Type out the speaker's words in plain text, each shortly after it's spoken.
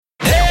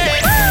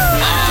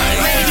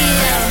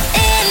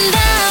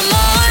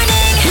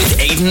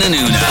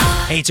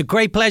Nanuna. Hey, it's a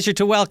great pleasure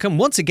to welcome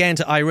once again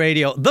to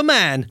iRadio the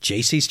man,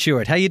 JC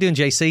Stewart. How you doing,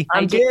 JC?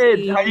 I'm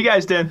good. How you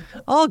guys doing?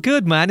 All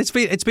good, man. It's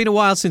been a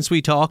while since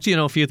we talked. You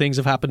know, a few things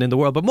have happened in the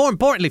world, but more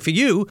importantly for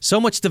you,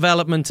 so much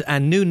development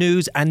and new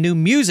news and new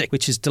music,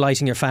 which is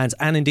delighting your fans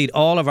and indeed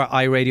all of our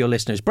iRadio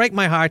listeners. Break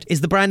My Heart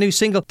is the brand new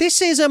single.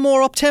 This is a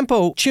more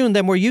up-tempo tune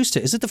than we're used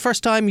to. Is it the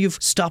first time you've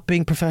stopped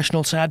being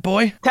professional sad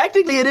boy?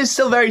 Technically, it is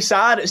still very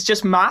sad. It's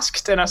just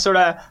masked in a sort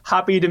of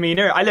happy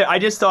demeanour. I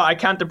just thought I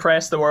can't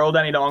depress the world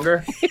any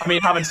longer. I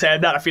mean, having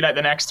said that, I feel like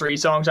the next 3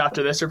 songs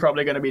after this are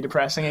probably going to be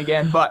depressing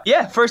again. But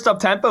yeah, first up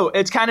tempo.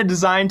 It's kind of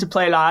designed to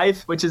play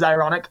live, which is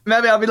ironic.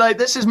 Maybe I'll be like,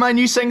 this is my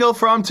new single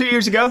from 2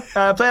 years ago.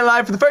 Playing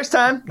live for the first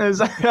time.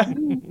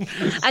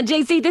 And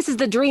JC, this is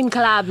the dream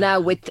collab now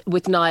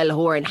with Niall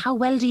Horan. How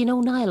well do you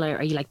know Niall?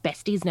 Are you like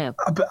besties now?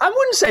 I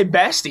wouldn't say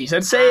besties.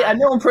 I'd say I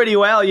know him pretty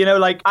well. You know,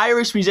 like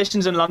Irish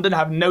musicians in London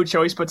have no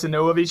choice but to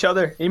know of each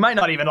other. He might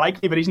not even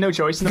like me, but he's no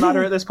choice in the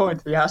matter at this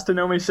point. He has to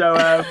know me. So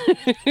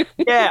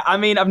yeah, I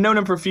mean, I've known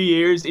him for a few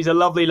years. He's a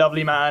lovely,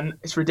 lovely man.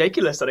 It's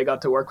ridiculous that I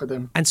got to work with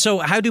him. And so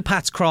how do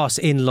paths cross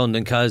in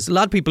London? Because a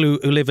lot of people who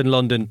live in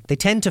London, they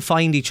tend to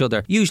find each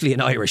other, usually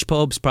in Irish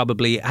pubs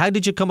probably. How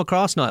did you come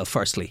across Niall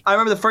firstly? I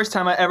remember the first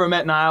time I ever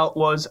met Niall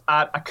was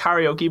at a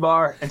karaoke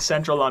bar in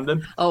central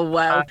London. Oh,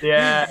 wow.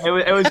 Yeah,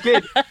 it was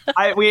good.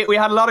 We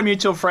had a lot of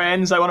mutual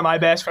friends. Like one of my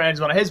best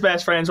friends, one of his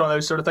best friends, one of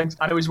those sort of things.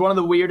 And it was one of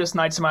the weirdest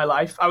nights of my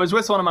life. I was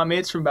with one of my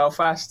mates from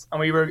Belfast and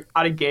we were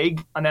at a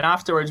gig. And then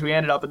afterwards we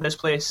ended up at this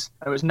place.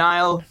 And it was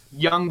Niall,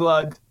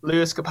 Youngblood,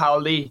 Lewis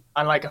Capaldi,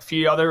 and like a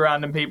few other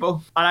random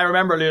people. And I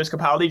remember Lewis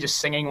Capaldi just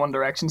singing One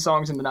Direction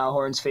songs into Niall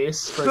Horan's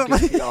face for a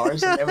good 2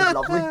 hours. And it was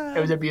lovely.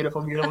 It was a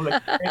beautiful, beautiful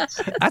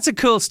experience. That's a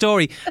cool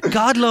story.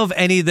 God love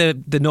any of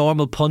the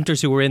normal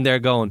punters who were in there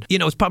going, you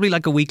know, it's probably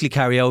like a weekly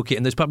karaoke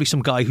and there's probably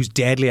some guy who's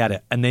deadly at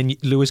it. And then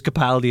Lewis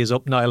Capaldi is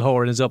up, Niall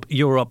Horan is up,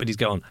 you're up, and he's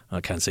going,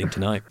 I can't sing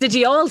tonight. Did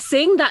you all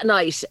sing that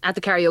night at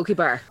the karaoke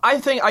bar? I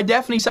think I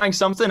definitely sang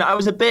something. I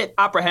was a bit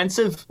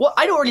apprehensive. Well,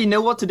 I don't really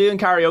know what to do in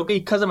karaoke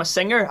because I'm a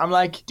singer. I'm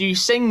like, do you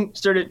sing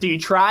sort of, do you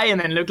try and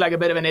then look like a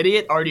bit of an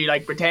idiot, or do you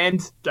like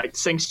pretend, like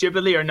sing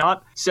stupidly or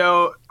not?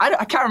 So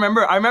I can't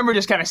remember. I remember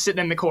just kind of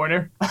sitting in the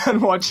corner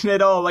and watching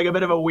it all like a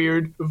bit of a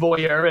weird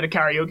voyeur at a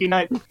karaoke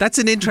night. That's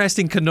an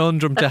interesting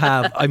conundrum to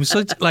have. I'm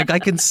such, like, I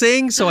can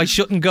sing, so I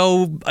shouldn't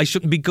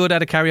be good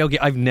at a karaoke.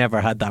 I've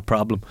never had that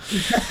problem.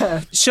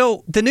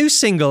 So the new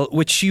single,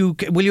 which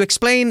will you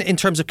explain in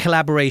terms of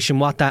collaboration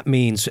what that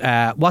means?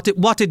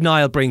 What did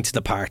Niall bring to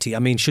the party? I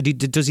mean,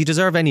 does he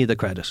deserve any of the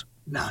credit?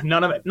 No,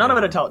 none of it. None of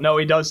it at all. No,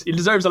 he does. He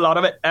deserves a lot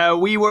of it.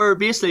 We were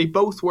basically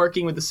both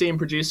working with the same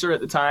producer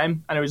at the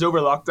time, and it was over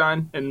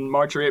lockdown in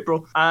March or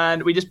April.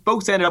 And we just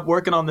both ended up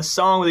working on the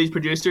song with these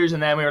producers,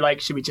 and then we were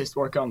like, should we just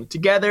work on it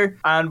together?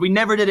 And we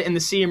never did it in the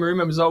same room.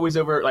 It was always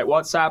over like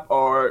WhatsApp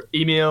or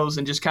emails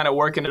and just kind of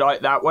working it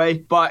out that way.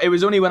 But it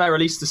was only when I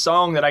released the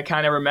song that I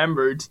kind of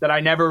remembered that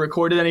I never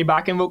recorded any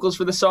backing vocals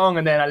for the song.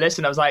 And then I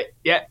listened, I was like,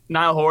 yeah,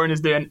 Niall Horan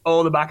is doing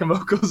all the backing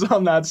vocals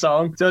on that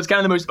song. So it's kind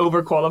of the most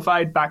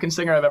overqualified backing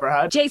singer I've ever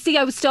had. JC,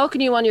 I was stalking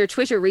you on your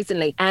Twitter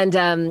recently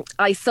and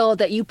I saw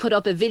that you put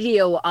up a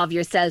video of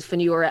yourself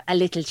when you were a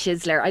little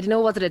chiseler. I don't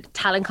know, was it a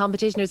talent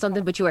competition or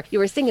something, but you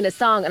were singing a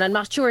song, and I'm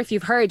not sure if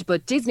you've heard,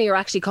 but Disney are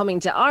actually coming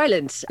to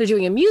Ireland. They're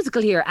doing a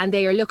musical here and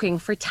they are looking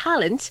for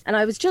talent, and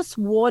I was just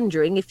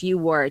wondering, if you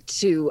were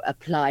to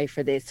apply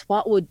for this,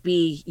 what would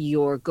be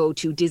your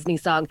go-to Disney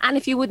song? And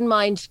if you wouldn't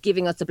mind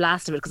giving us a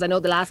blast of it, because I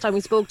know the last time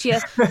we spoke to you,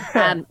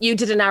 you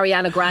did an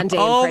Ariana Grande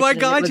Oh my impression.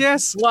 God,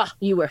 yes.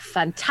 You were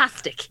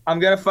fantastic. I'm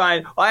going to find...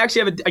 I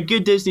actually have a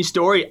good Disney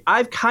story.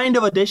 I've kind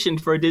of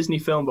auditioned for a Disney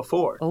film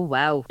before. Oh,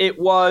 wow. It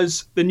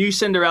was the new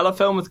Cinderella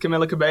film with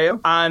Camila Cabello.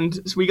 And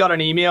so we got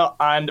an email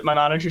and my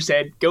manager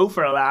said, go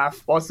for a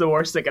laugh. What's the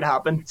worst that could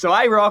happen? So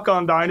I rock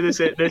on down to these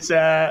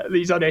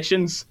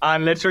auditions,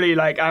 and literally,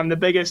 like, I'm the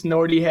biggest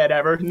Nordy head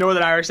ever.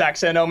 Northern Irish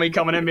accent on me,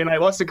 coming in being like,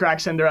 what's the crack,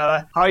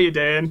 Cinderella? How you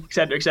doing?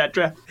 Etc,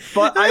 etc.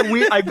 But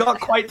I got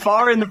quite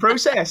far in the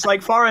process,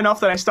 like far enough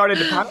that I started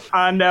to panic.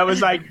 And I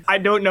was like, I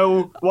don't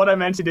know what I'm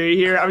meant to do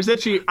here. I was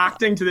literally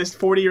acting to this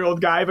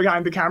 40-year-old guy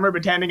behind the camera,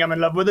 pretending I'm in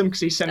love with him because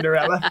he's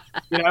Cinderella,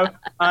 you know?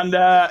 And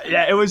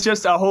yeah, it was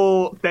just a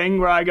whole thing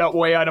where I got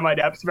way out of my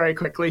depth very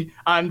quickly.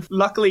 And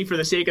luckily, for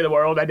the sake of the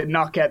world, I did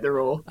not get the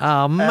role.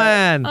 Oh,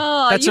 man.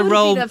 That's a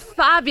role. Been a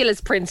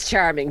fabulous Prince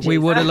Charming. We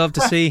would have loved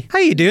to see. How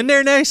you doing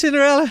there now,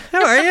 Cinderella?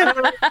 How are you?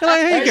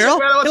 Hey, girl.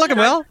 You looking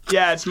well?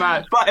 Yeah, it's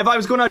mad. But if I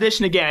was going to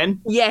audition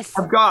again, yes,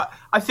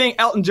 I think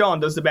Elton John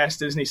does the best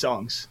Disney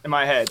songs in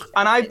my head.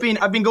 And I've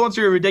been going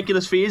through a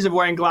ridiculous phase of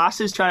wearing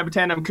glasses, trying to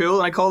pretend I'm cool,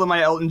 and I call them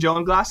my Elton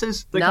John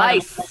glasses. They're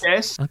nice. Kind of like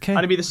this, okay. And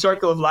it'd be the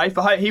circle of life.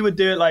 But he would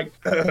do it like,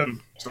 the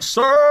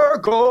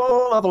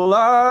circle of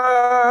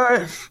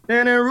life,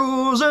 and it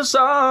rules us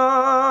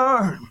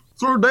on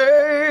through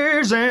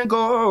days and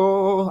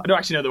go. I don't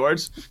actually know the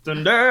words.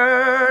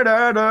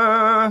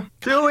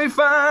 Till we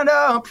find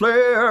our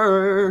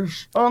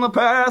place on the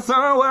path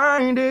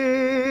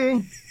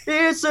unwinding.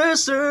 It's a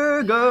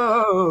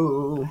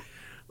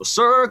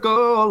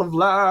circle of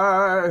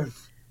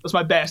life. That's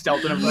my best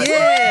Elton impression.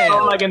 Yeah. That's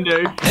all I can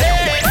do.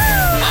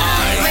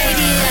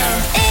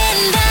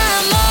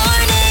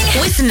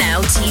 With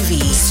Now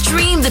TV.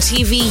 Stream the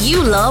TV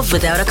you love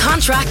without a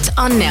contract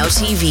on Now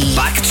TV.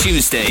 Back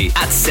Tuesday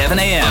at 7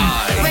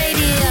 a.m.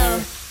 Radio.